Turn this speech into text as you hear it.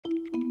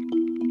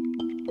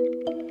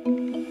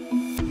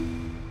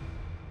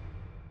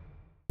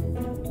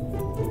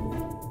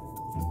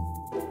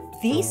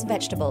These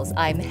vegetables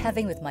I'm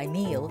having with my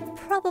meal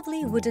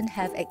probably wouldn't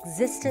have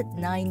existed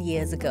 9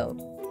 years ago.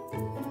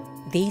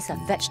 These are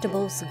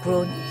vegetables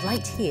grown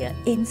right here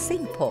in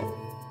Singapore.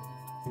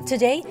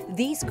 Today,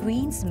 these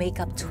greens make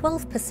up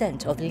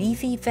 12% of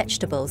leafy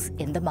vegetables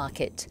in the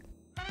market.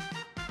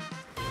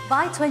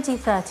 By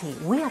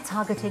 2030, we are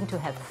targeting to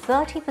have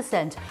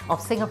 30% of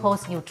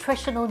Singapore's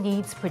nutritional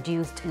needs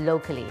produced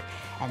locally.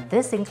 And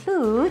this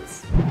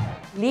includes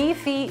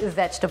leafy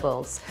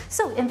vegetables.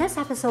 So in this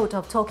episode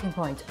of Talking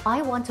Point,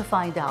 I want to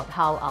find out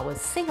how our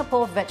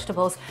Singapore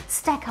vegetables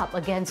stack up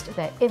against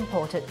their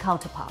imported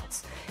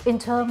counterparts. In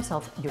terms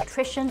of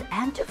nutrition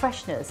and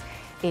freshness,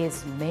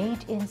 is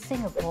made in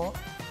Singapore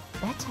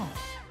better?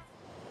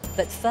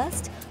 But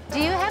first, do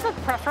you have a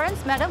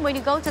preference, madam, when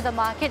you go to the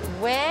market,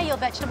 where your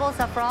vegetables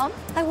are from?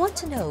 I want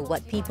to know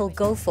what people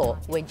go for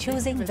when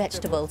choosing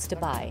vegetables to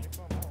buy.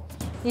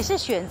 你是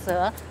选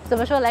择怎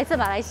么说来自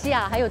马来西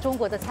亚还有中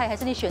国的菜，还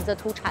是你选择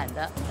土产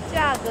的？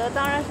价格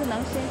当然是能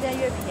新鲜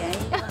越便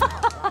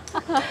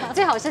宜，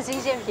最好是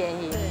新鲜便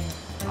宜。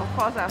Of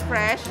course,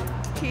 fresh,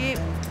 cheap.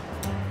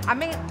 I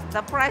mean,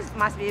 the price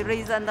must be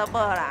reasonable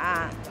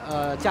啦。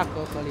价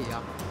格合理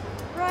啊。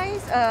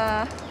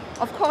Price,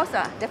 of course,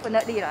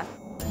 definitely 啦。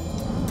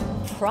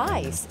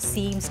Price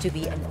seems to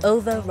be an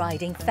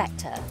overriding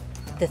factor.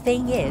 The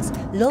thing is,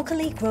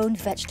 locally grown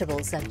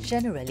vegetables are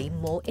generally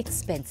more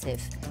expensive.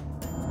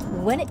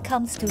 When it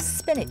comes to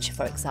spinach,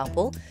 for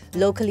example,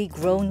 locally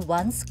grown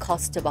ones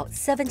cost about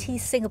 70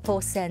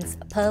 Singapore cents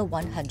per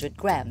 100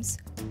 grams.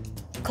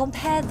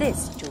 Compare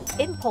this to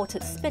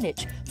imported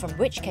spinach, from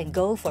which can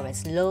go for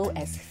as low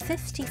as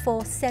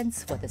 54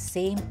 cents for the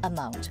same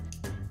amount.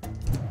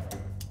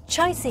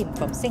 Chai sim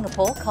from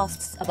Singapore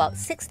costs about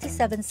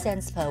 67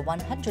 cents per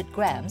 100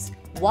 grams,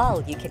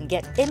 while you can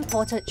get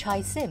imported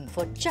chai sim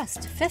for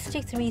just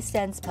 53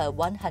 cents per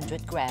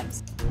 100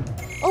 grams.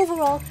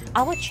 Overall,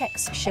 our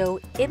checks show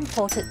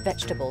imported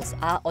vegetables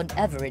are on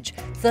average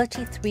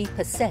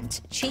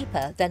 33%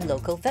 cheaper than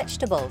local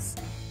vegetables.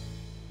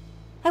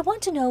 I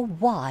want to know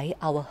why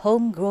our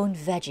homegrown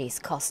veggies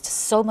cost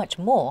so much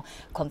more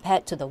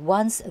compared to the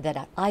ones that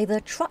are either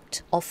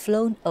trucked or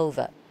flown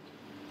over.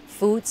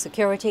 Food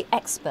security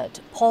expert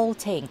Paul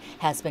Ting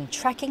has been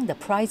tracking the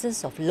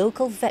prices of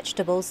local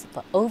vegetables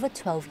for over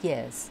 12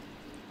 years.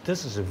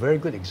 This is a very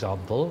good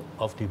example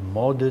of the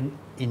modern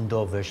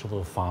indoor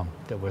vegetable farm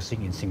that we're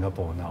seeing in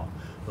Singapore now.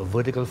 A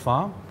vertical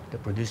farm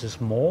that produces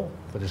more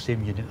for the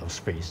same unit of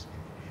space.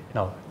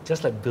 Now,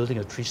 just like building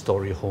a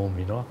 3-story home,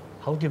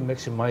 how do you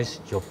maximize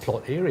your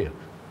plot area?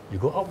 You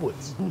go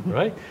upwards,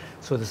 right?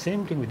 So the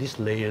same thing with these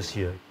layers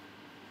here.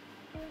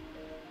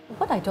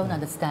 What I don't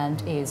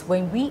understand is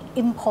when we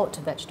import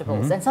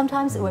vegetables, and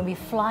sometimes when we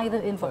fly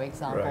them in, for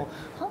example,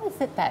 how is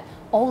it that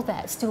all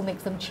that still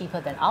makes them cheaper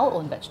than our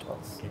own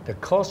vegetables? The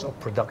cost of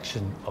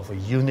production of a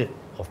unit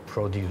of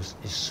produce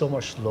is so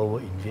much lower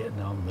in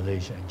Vietnam,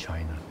 Malaysia and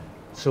China.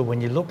 So when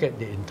you look at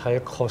the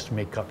entire cost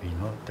makeup,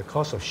 the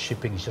cost of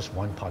shipping is just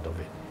one part of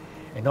it.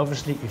 And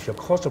obviously, if your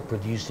cost of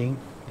producing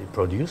the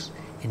produce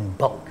in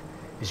bulk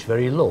is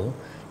very low,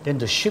 then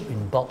the ship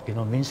in bulk,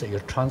 means that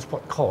your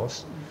transport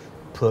cost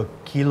per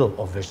kilo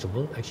of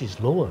vegetable actually is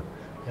lower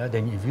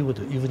than if you were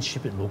to even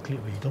ship it locally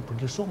where you don't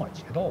produce so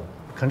much at all.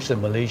 Countries like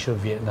Malaysia,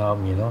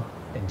 Vietnam,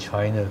 and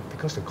China,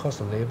 because the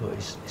cost of labor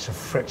is a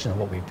fraction of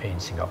what we pay in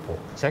Singapore.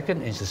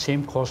 Second, it's the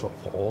same cost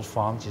for all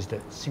farms, is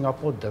that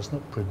Singapore does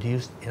not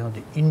produce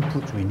the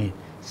inputs we need,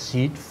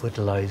 seed,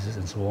 fertilizers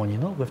and so on, we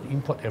have to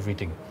import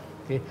everything.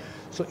 Okay?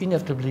 So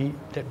inevitably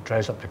that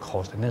drives up the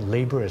cost, and then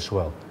labor as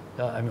well.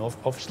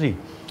 Obviously,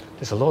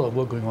 there's a lot of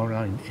work going on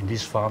around in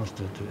these farms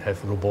to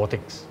have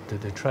robotics, to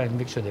try and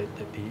make sure that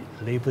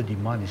the labor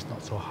demand is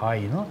not so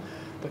high,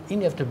 But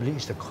inevitably,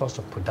 it's the cost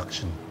of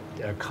production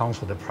that accounts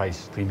for the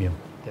price premium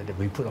that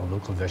we put on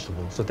local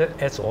vegetables. So that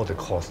adds all the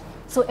cost.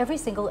 So every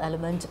single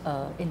element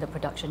in the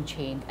production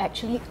chain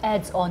actually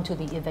adds on to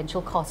the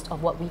eventual cost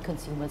of what we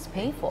consumers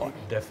pay for.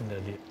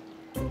 Definitely.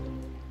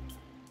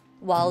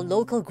 While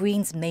local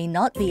greens may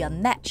not be a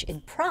match in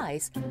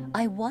price,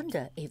 I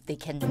wonder if they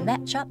can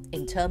match up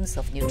in terms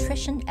of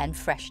nutrition and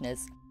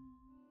freshness.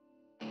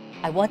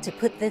 I want to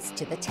put this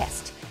to the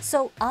test.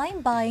 So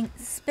I'm buying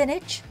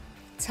spinach,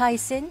 tai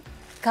sin,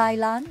 kai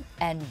lan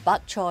and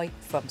bok choy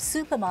from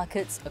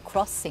supermarkets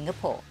across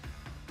Singapore.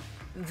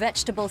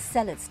 Vegetable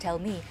sellers tell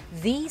me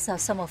these are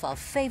some of our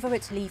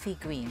favourite leafy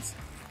greens.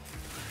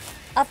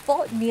 I've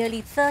bought nearly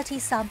 30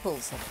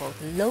 samples of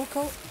both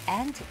local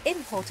and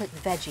imported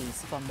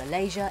veggies from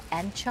Malaysia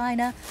and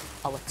China,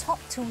 our top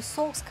 2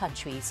 source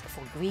countries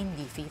for green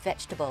leafy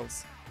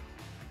vegetables.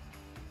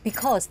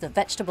 Because the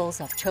vegetables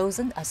I've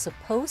chosen are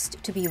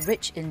supposed to be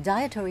rich in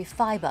dietary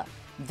fibre,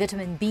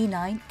 vitamin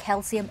B9,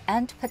 calcium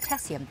and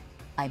potassium,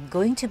 I'm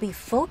going to be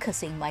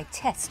focusing my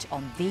test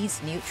on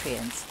these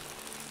nutrients.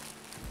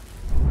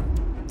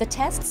 The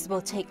tests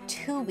will take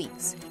 2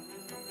 weeks.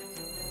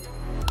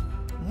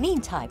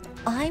 Meantime,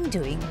 I'm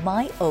doing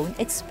my own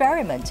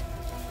experiment,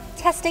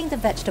 testing the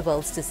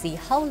vegetables to see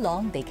how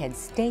long they can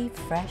stay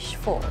fresh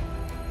for.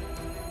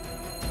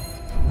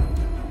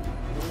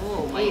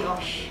 my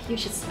gosh, you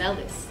should smell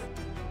this.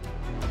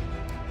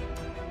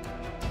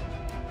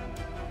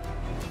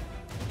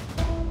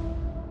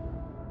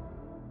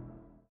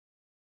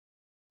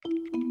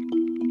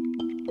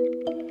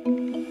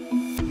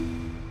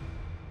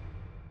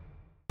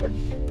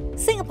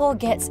 Singapore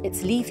gets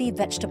its leafy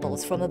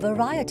vegetables from a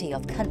variety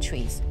of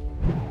countries,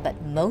 but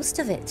most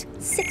of it,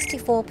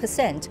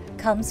 64%,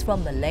 comes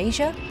from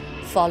Malaysia,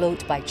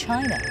 followed by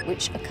China,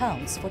 which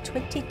accounts for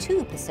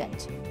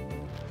 22%.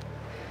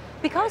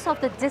 Because of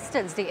the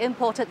distance the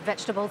imported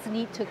vegetables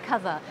need to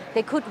cover,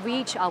 they could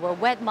reach our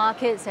wet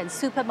markets and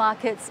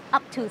supermarkets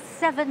up to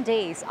 7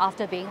 days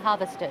after being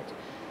harvested.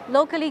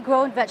 Locally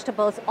grown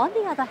vegetables, on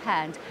the other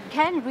hand,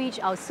 can reach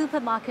our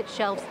supermarket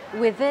shelves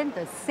within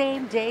the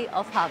same day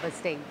of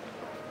harvesting.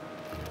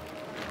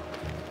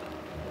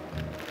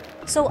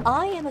 So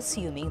I am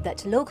assuming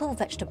that local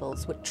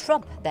vegetables would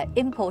trump their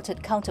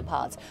imported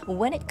counterparts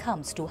when it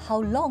comes to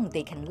how long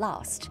they can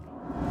last.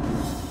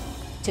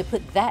 To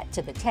put that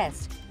to the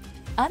test,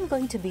 I'm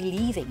going to be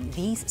leaving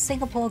these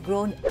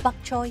Singapore-grown bok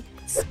choy,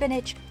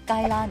 spinach,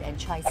 kailan and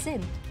chai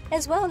sim,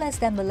 as well as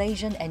their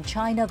Malaysian and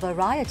China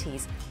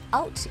varieties,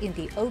 out in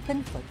the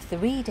open for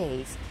 3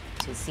 days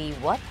to see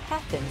what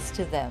happens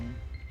to them.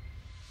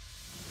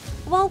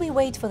 While we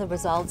wait for the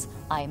results,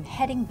 I'm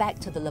heading back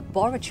to the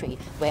laboratory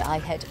where I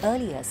had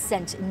earlier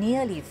sent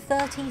nearly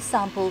 30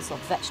 samples of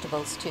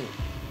vegetables to.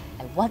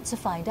 I want to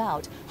find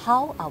out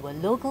how our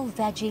local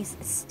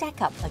veggies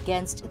stack up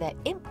against their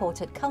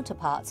imported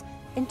counterparts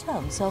in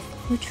terms of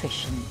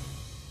nutrition.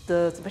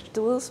 The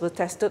vegetables were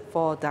tested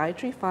for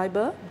dietary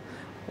fiber,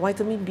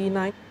 vitamin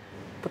B9,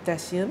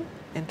 potassium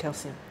and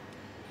calcium.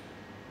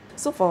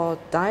 So for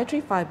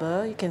dietary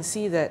fiber, you can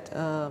see that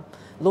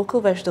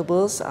local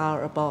vegetables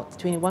are about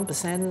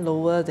 21%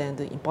 lower than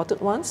the imported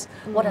ones.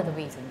 What are the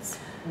reasons?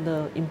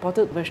 The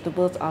imported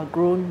vegetables are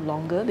grown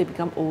longer, they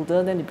become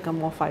older, then they become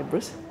more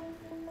fibrous.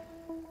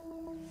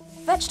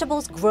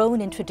 Vegetables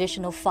grown in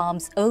traditional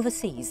farms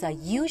overseas are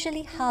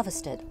usually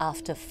harvested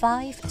after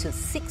 5 to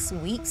 6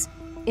 weeks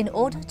in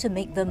order to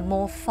make them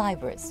more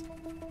fibrous.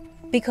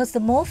 Because the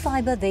more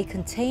fiber they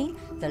contain,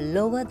 the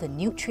lower the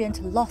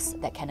nutrient loss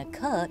that can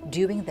occur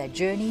during their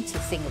journey to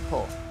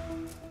Singapore.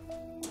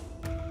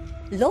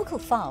 Local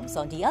farms,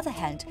 on the other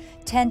hand,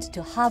 tend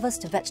to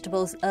harvest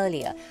vegetables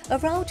earlier,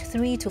 around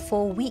 3 to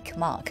 4 week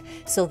mark,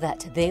 so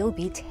that they'll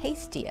be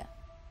tastier.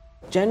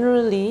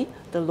 Generally,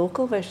 the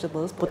local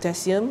vegetables,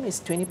 potassium is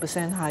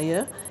 20%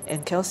 higher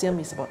and calcium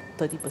is about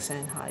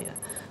 30% higher.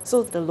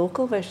 So the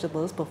local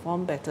vegetables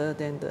perform better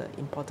than the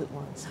imported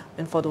ones.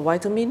 And for the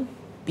vitamin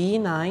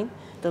B9,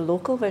 the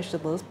local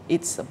vegetables,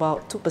 it's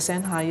about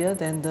 2% higher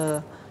than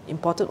the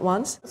imported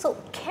ones. So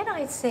can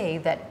I say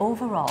that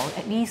overall,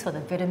 at least for the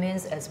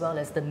vitamins as well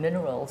as the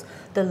minerals,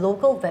 the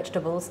local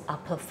vegetables are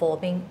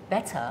performing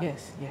better?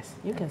 Yes,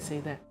 you can say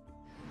that.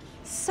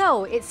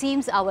 So it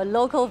seems our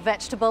local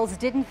vegetables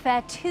didn't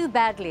fare too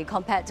badly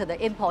compared to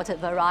the imported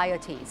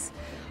varieties.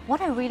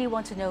 What I really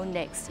want to know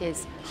next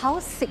is how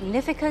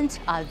significant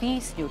are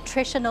these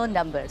nutritional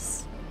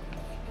numbers?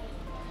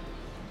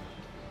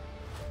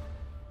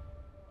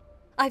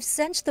 I've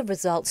sent the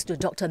results to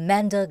Dr.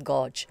 Mander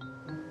Gorge.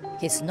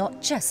 He's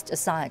not just a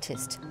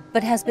scientist,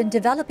 but has been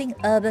developing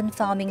urban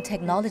farming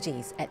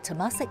technologies at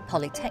Temasek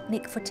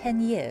Polytechnic for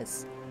 10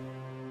 years.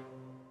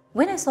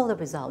 When I saw the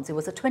results, it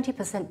was a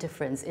 20%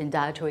 difference in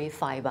dietary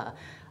fiber.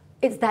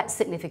 Is that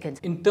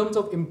significant? In terms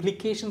of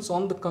implications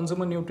on the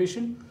consumer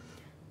nutrition,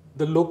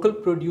 the local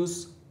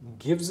produce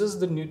gives us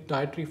the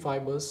dietary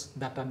fibers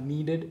that are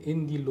needed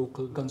in the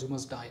local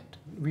consumer's diet.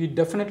 We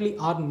definitely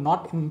are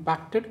not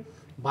impacted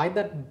by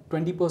that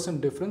 20%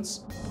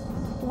 difference.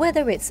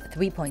 Whether it's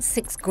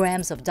 3.6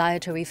 grams of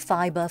dietary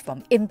fiber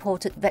from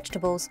imported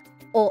vegetables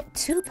or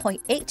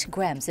 2.8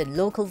 grams in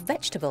local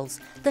vegetables,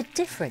 the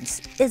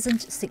difference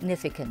isn't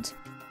significant.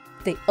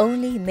 They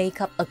only make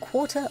up a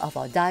quarter of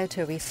our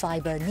dietary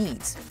fiber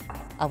needs.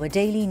 Our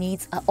daily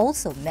needs are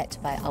also met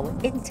by our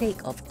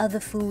intake of other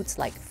foods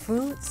like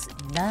fruits,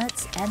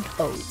 nuts and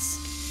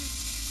oats.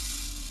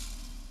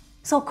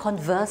 So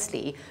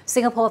conversely,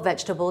 Singapore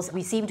vegetables,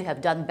 we seem to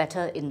have done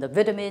better in the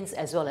vitamins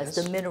as well as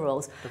the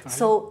minerals. Definitely.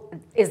 So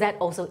is that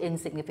also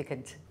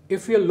insignificant?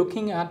 If you're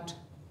looking at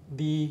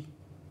the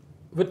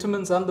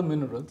vitamins and the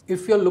minerals,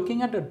 if you're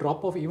looking at a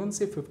drop of even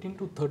say 15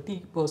 to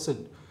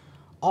 30%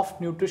 of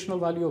nutritional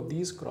value of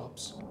these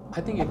crops,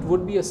 I think it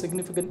would be a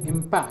significant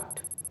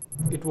impact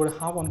it would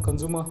have on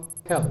consumer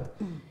health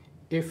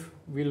if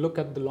we look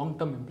at the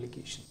long-term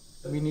implication.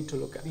 We need to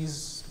look at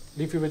these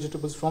leafy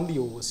vegetables from the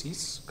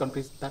overseas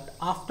countries, that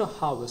after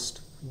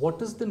harvest,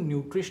 what is the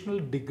nutritional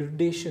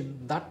degradation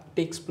that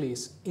takes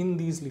place in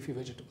these leafy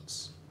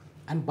vegetables?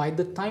 And by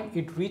the time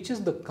it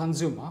reaches the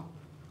consumer,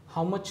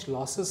 how much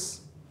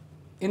losses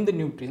in the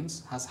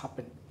nutrients has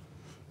happened.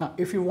 Now,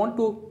 if you want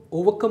to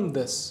overcome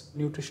this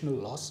nutritional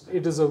loss,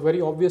 it is a very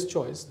obvious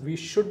choice. We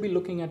should be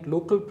looking at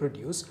local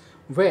produce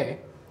where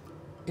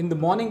in the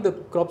morning the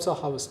crops are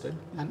harvested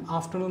and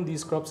afternoon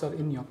these crops are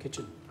in your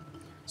kitchen.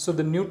 So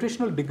the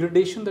nutritional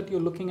degradation that you're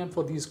looking at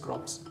for these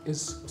crops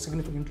is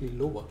significantly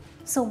lower.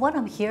 So what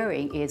I'm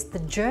hearing is the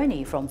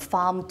journey from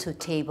farm to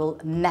table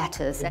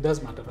matters. It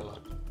does matter a lot.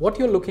 What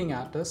you're looking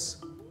at is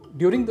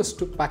during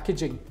the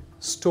packaging,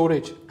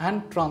 storage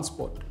and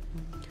transport,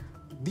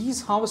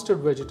 these harvested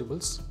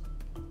vegetables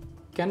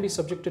can be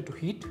subjected to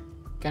heat,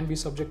 can be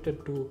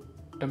subjected to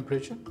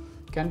temperature,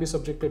 can be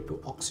subjected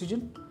to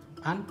oxygen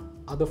and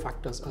other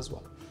factors as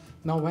well.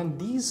 Now, when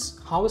these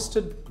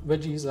harvested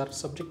veggies are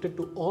subjected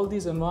to all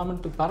these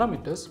environmental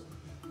parameters,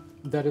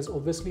 there is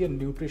obviously a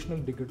nutritional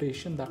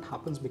degradation that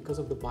happens because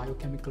of the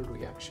biochemical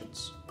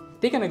reactions.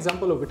 Take an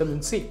example of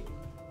vitamin C.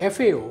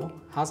 FAO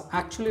has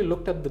actually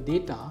looked at the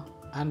data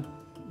and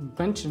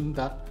mentioned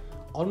that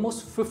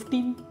almost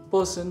 15%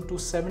 to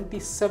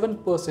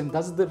 77%,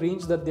 that's the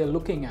range that they are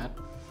looking at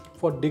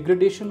for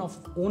degradation of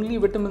only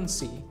vitamin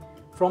C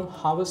from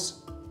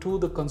harvest to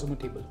the consumer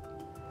table.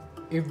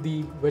 If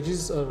the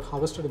veggies are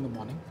harvested in the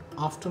morning,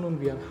 afternoon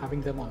we are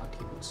having them on our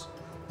tables.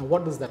 Now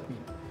what does that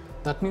mean?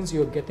 That means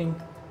you're getting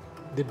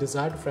the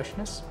desired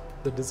freshness,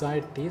 the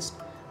desired taste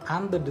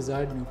and the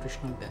desired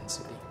nutritional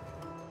density.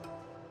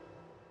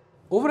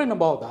 Over and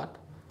above that,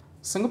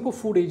 Singapore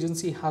Food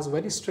Agency has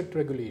very strict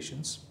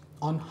regulations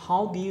on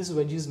how these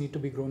veggies need to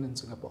be grown in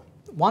Singapore.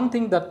 One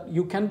thing that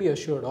you can be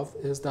assured of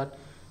is that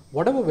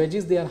whatever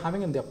veggies they are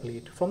having in their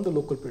plate from the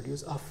local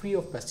produce are free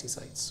of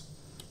pesticides,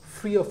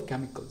 free of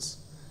chemicals,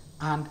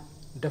 and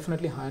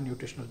definitely higher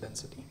nutritional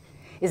density.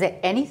 Is there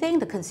anything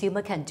the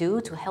consumer can do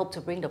to help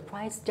to bring the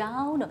price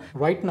down?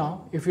 Right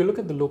now, if you look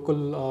at the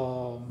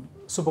local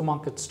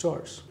supermarket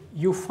stores,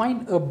 you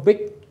find a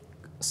big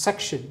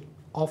section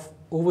of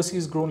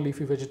overseas grown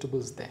leafy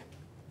vegetables there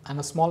and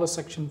a smaller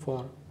section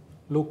for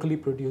locally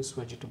produced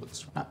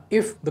vegetables. Now,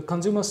 if the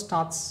consumer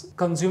starts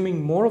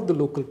consuming more of the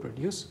local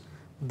produce,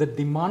 the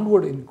demand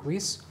would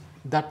increase.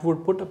 That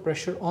would put a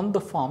pressure on the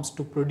farms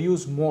to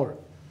produce more.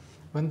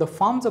 When the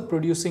farms are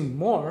producing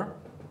more,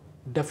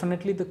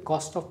 definitely the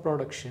cost of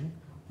production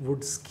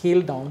would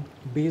scale down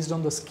based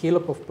on the scale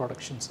up of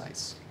production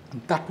size.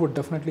 And that would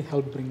definitely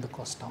help bring the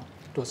cost down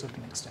to a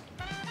certain extent.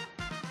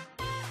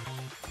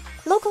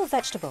 Local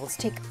vegetables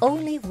take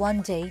only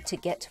one day to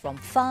get from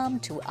farm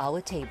to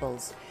our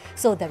tables,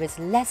 so there is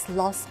less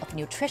loss of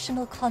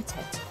nutritional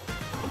content.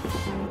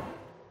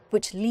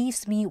 Which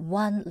leaves me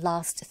one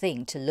last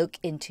thing to look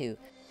into.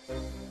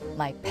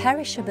 My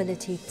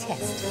perishability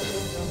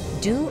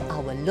test. Do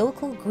our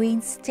local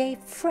greens stay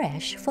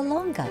fresh for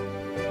longer?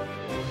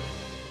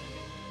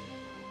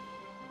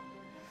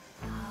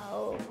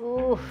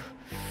 Oh,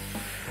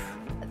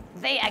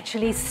 they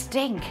actually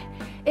stink.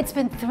 It's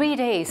been 3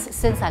 days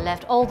since I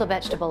left all the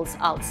vegetables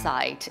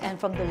outside, and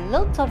from the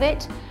looks of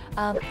it,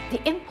 the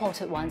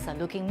imported ones are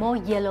looking more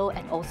yellow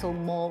and also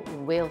more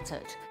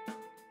wilted.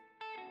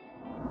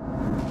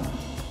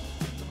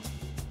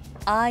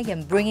 I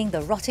am bringing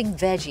the rotting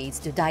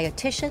veggies to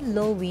dietitian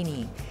Lo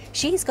Winnie.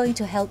 She's going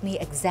to help me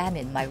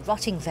examine my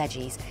rotting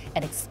veggies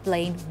and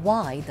explain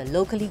why the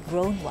locally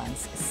grown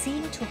ones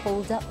seem to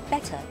hold up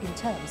better in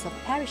terms of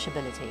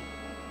perishability.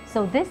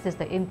 So this is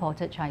the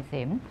imported chai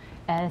sim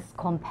as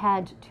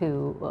compared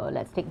to,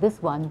 let's take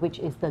this one, which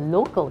is the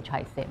local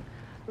chai sim,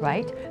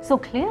 right? So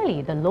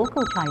clearly the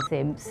local chai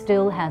sim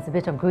still has a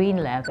bit of green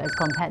left as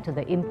compared to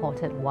the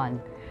imported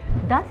one.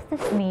 Does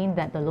this mean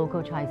that the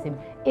local chai sim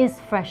is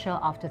fresher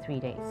after 3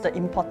 days? The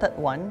imported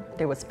one,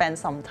 they will spend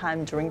some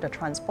time during the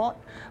transport,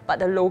 but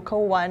the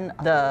local one,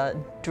 the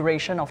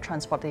duration of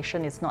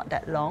transportation is not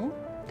that long.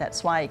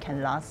 That's why it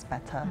can last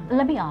better.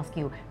 Let me ask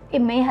you, it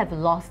may have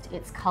lost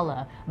its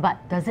color, but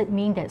does it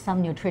mean that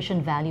some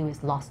nutrition value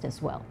is lost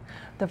as well?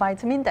 The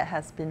vitamin that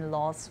has been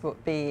lost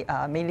would be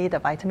mainly the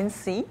vitamin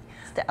C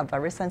that are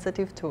very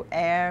sensitive to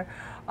air,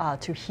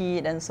 to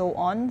heat and so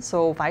on.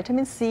 So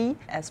vitamin C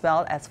as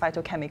well as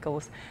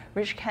phytochemicals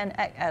which can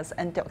act as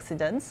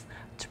antioxidants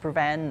to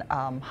prevent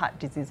heart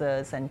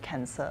diseases and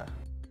cancer.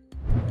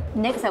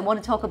 Next, I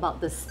want to talk about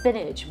the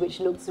spinach, which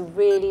looks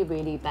really,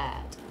 really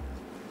bad.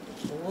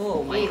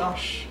 Oh my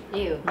gosh.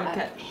 Ew.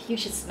 You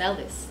should smell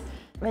this.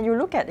 When you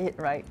look at it,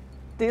 right,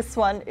 this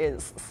one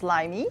is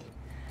slimy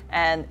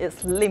and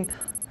it's limp.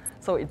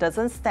 So it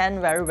doesn't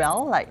stand very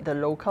well like the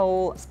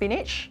local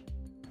spinach.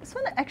 This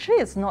one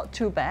actually is not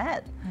too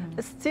bad.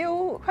 It's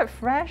still quite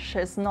fresh,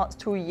 it's not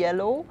too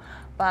yellow,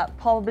 but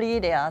probably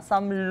there are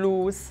some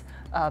loose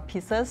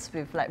pieces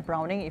with like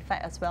browning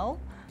effect as well.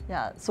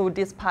 Yeah, so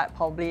this part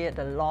probably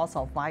the loss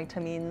of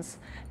vitamins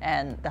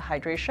and the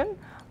hydration,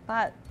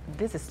 but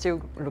this is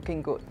still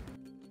looking good.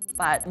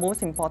 But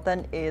most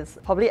important is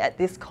probably at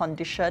this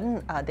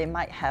condition, they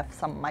might have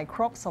some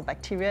microbes or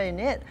bacteria in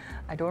it.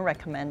 I don't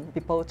recommend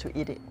people to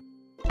eat it.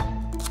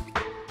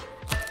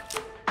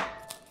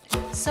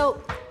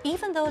 So,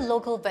 even though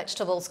local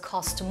vegetables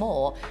cost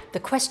more, the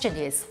question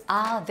is,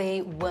 are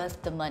they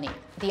worth the money?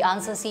 The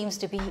answer seems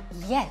to be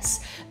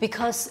yes,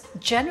 because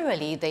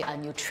generally they are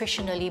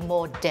nutritionally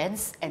more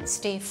dense and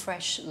stay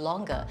fresh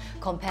longer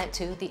compared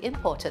to the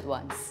imported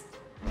ones.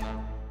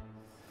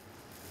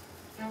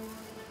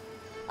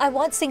 I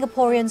want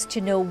Singaporeans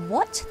to know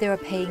what they're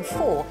paying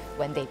for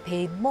when they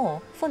pay more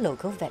for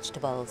local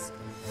vegetables.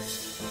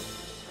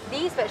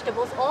 These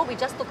vegetables, all we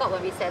just took out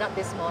when we set up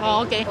this morning.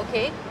 Oh, okay.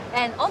 Okay.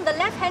 And on the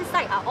left-hand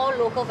side are all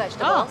local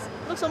vegetables.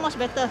 Oh, looks so much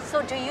better.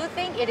 So do you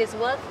think it is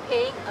worth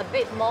paying a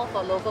bit more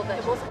for local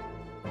vegetables?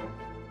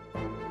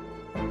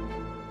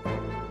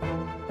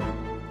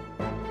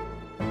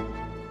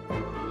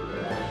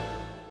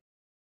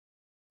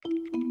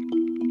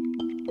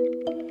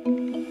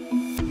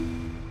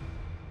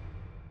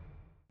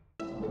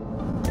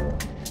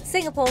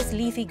 Singapore's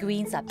leafy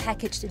greens are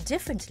packaged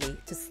differently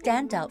to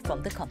stand out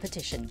from the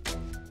competition.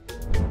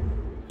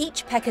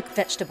 Each packet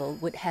vegetable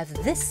would have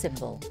this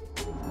symbol.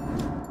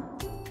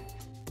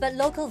 But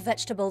local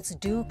vegetables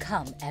do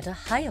come at a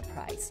higher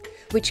price,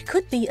 which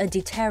could be a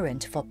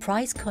deterrent for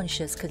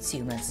price-conscious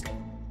consumers.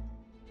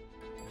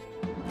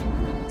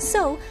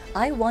 So,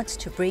 I want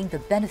to bring the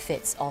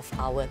benefits of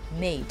our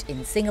made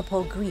in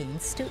Singapore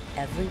greens to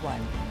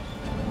everyone.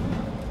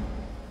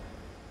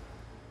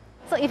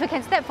 So if you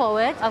can step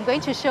forward, I'm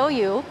going to show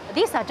you.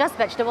 These are just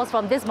vegetables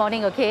from this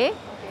morning, okay?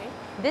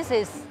 This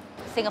is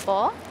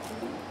Singapore,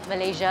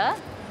 Malaysia,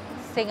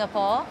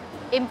 Singapore,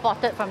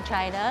 imported from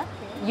China.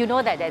 You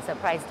know that there's a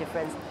price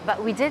difference.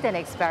 But we did an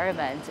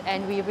experiment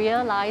and we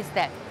realized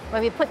that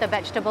when we put the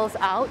vegetables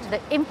out, the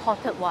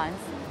imported ones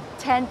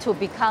tend to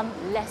become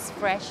less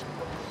fresh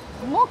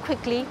more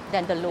quickly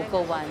than the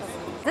local ones.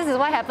 This is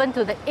what happened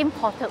to the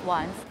imported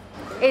ones.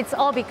 It's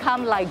all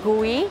become like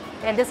gooey,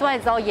 and this one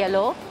is all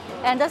yellow.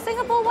 And the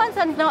Singapore ones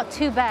are not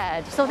too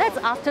bad. So that's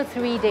after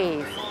 3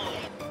 days.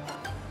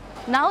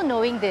 Now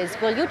knowing this,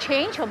 will you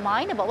change your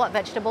mind about what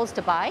vegetables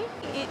to buy?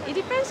 It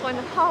depends on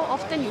how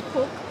often you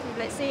cook. If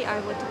let's say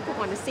I were to cook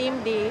on the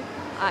same day,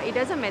 it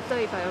doesn't matter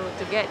if I were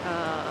to get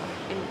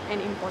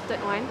an imported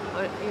one,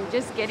 or you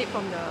just get it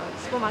from the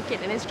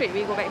supermarket and then straight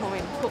away go back home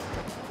and cook.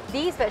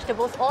 These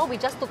vegetables, all we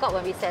just took out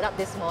when we set up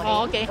this morning.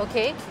 Oh, okay.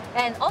 Okay.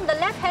 And on the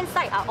left-hand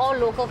side are all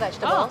local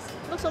vegetables.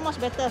 Oh, looks so much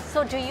better.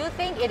 So do you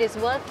think it is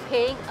worth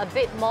paying a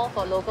bit more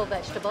for local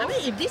vegetables? I mean,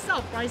 if this sort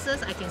of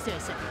prices, I can still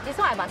accept. This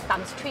one I must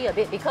times 3 a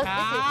bit because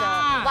this is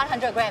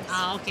 100 grams.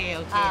 Okay,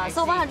 okay.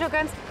 So 100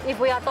 grams, if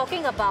we are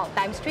talking about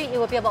times 3, it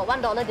will be about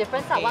 $1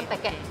 difference, Okay, one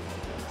packet.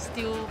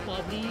 Still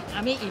probably,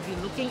 I mean, if you're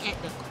looking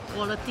at the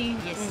quality,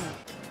 yes.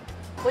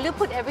 Will you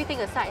put everything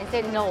aside and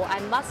say, no, I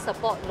must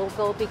support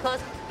local because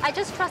I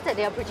just trust that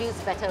they are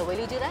produced better. Will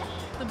you do that?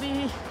 To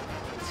be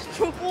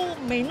truthful,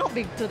 may not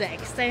be to the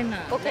extent.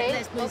 Okay,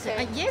 Let's put it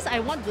okay. yes, I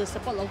want to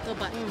support local,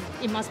 but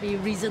it must be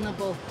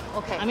reasonable.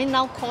 Okay. I mean,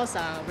 now costs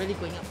are really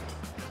going up.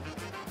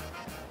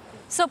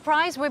 So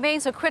price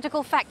remains a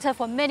critical factor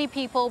for many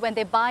people when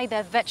they buy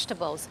their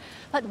vegetables.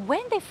 But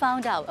when they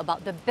found out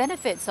about the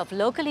benefits of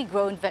locally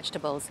grown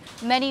vegetables,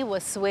 many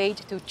were swayed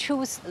to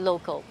choose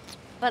local.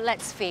 But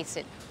let's face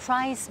it,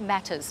 price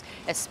matters,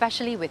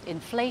 especially with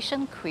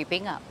inflation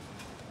creeping up.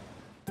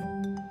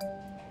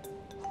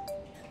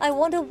 I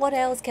wonder what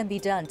else can be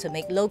done to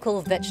make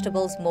local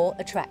vegetables more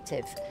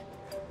attractive.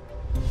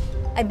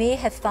 I may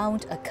have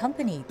found a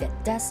company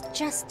that does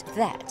just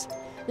that.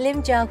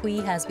 Lim Jia Hui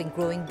has been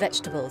growing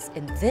vegetables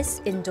in this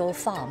indoor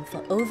farm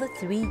for over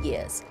 3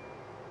 years.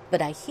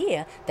 But I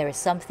hear there is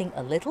something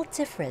a little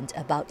different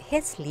about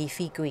his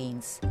leafy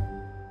greens.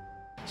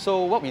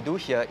 So what we do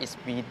here is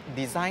we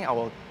design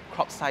our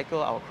crop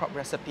cycle, our crop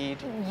recipe.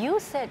 You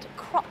said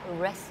crop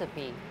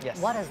recipe.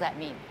 Yes. What does that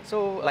mean?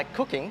 So like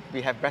cooking,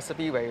 we have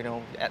recipe where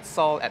add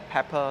salt, add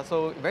pepper.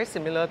 So very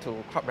similar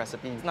to crop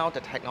recipes. Now the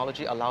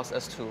technology allows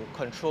us to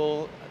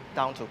control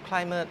down to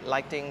climate,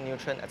 lighting,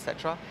 nutrient,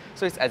 etc.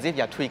 So it's as if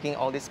you're tweaking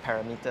all these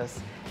parameters.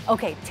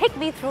 Okay, take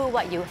me through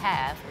what you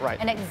have Right.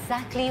 and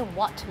exactly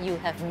what you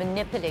have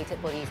manipulated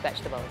for these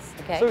vegetables.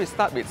 Okay. So we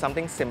start with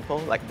something simple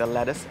like the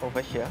lettuce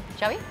over here.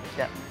 Shall we?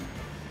 Yeah.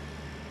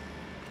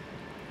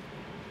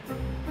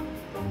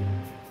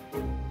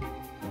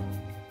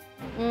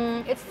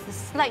 It's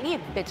slightly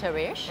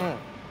bitterish.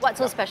 What's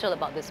so special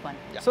about this one?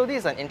 Yeah. So this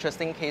is an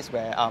interesting case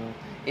where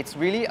it's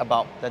really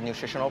about the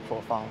nutritional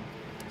profile.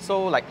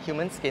 So like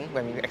human skin,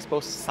 when we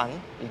expose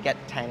sun, we get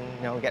tan,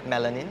 we get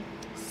melanin.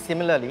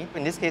 Similarly,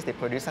 in this case, they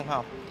produce some kind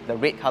of the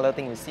red color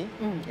thing you see.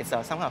 It's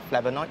some kind of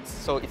flavonoids.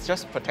 So it's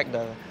just protect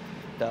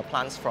the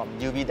plants from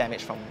UV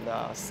damage from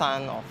the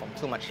sun or from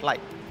too much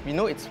light. We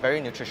know it's very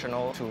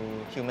nutritional to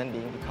human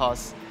being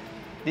because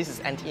this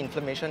is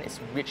anti-inflammation, it's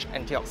rich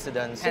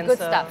antioxidants. The good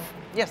stuff.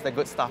 Yes, the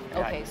good stuff.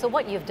 Okay, right. so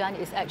what you've done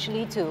is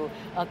actually to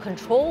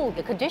control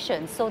the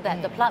conditions so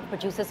that the plant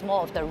produces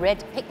more of the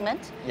red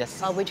pigment,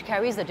 Yes. which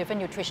carries a different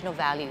nutritional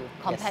value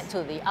compared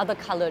to the other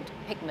colored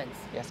pigments.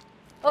 Yes.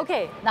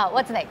 Okay, now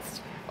what's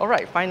next? All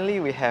right, finally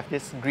we have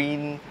this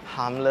green,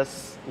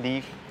 harmless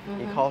leaf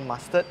we call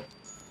mustard.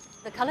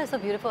 The color is so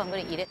beautiful, I'm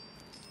going to eat it.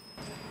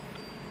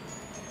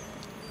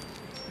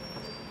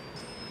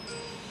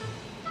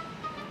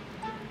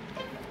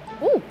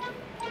 Ooh!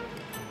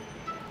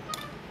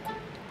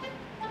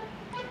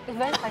 It's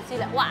very spicy,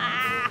 like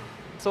wow!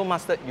 So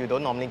mustard you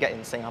don't normally get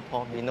in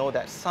Singapore. We know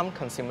that some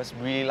consumers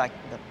really like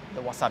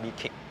the wasabi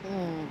kick.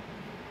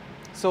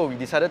 So we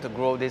decided to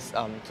grow this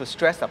to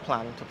stress the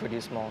plant to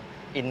produce more.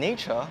 In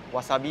nature,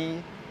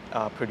 wasabi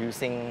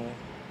producing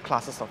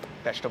classes of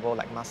vegetable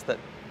like mustard,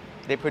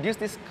 they produce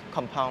this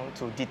compound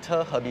to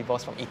deter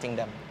herbivores from eating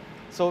them.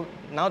 So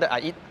now that I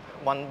eat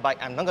one bite,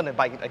 I'm not going to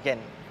bite it again.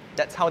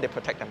 That's how they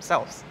protect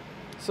themselves.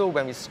 So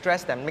when we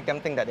stress them, make them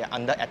think that they're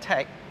under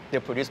attack,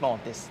 they'll produce more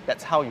of this.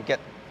 That's how you get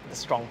the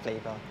strong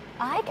flavor.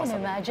 I can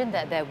imagine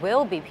that there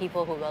will be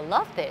people who will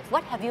love this.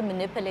 What have you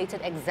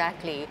manipulated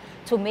exactly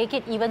to make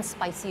it even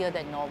spicier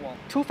than normal?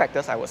 Two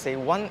factors, I would say.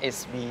 One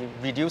is we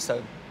reduce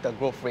the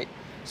growth rate.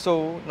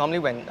 So normally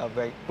when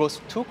it grows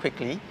too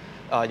quickly,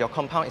 your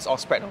compound is all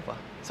spread over.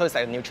 So it's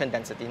like a nutrient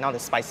density. Now the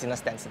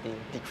spiciness density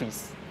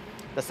decrease.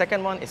 The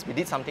second one is we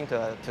did something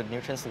to the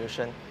nutrient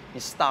solution.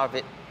 We starve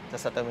it a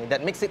certain way.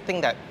 That makes it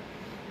think that,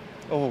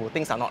 oh,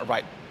 things are not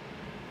right.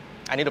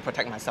 I need to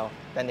protect myself.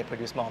 Then they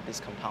produce more of this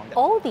compound.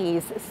 All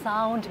these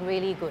sound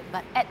really good,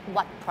 but at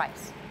what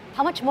price?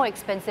 How much more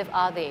expensive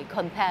are they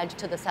compared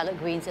to the salad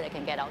greens that I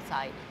can get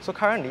outside? So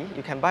currently,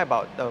 you can buy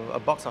about a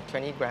box of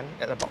 20 grams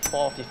at about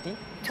 $4.50.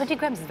 20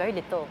 grams is very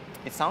little.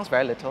 It sounds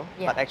very little,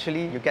 Yeah. but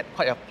actually you get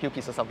quite a few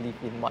pieces of leaf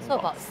in one So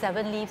box. about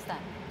 7 leaves then?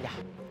 Yeah.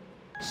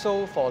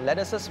 So for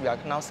lettuces, we are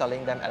now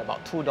selling them at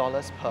about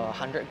 $2 per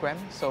 100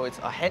 grams. So it's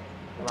a head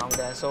around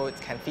there, so it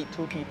can feed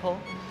 2 people.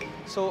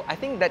 So I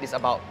think that is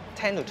about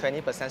 10 to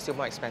 20% still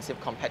more expensive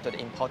compared to the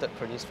imported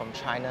produce from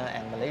China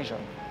and Malaysia.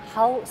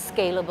 How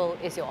scalable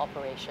is your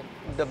operation?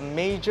 The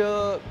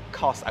major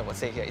cost, I would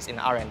say, here is in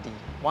R&D.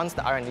 Once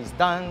the R&D is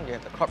done, you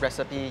have the crop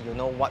recipe, you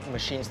know what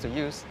machines to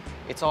use.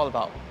 It's all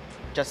about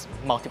just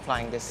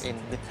multiplying this in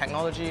with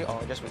technology or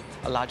just with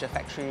a larger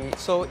factory.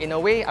 So in a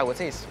way, I would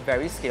say it's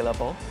very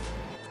scalable.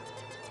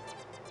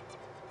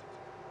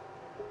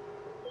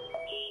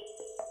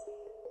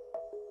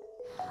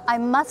 I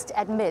must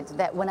admit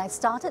that when I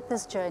started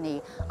this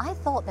journey, I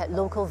thought that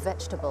local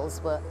vegetables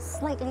were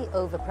slightly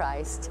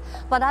overpriced.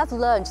 But I've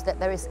learned that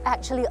there is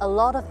actually a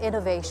lot of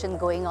innovation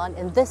going on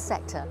in this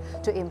sector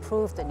to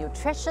improve the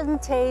nutrition,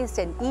 taste,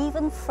 and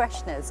even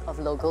freshness of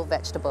local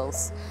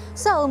vegetables.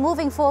 So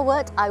moving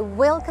forward, I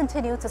will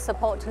continue to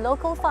support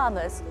local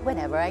farmers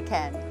whenever I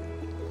can.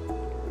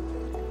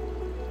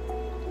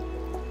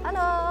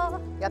 Hello,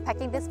 you're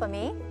packing this for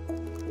me?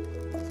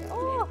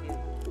 Oh.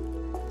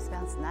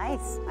 Smells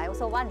nice. I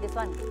also want this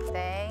one.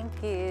 Thank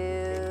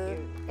you.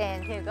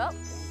 And here you go.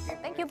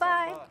 Thank you.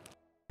 Bye.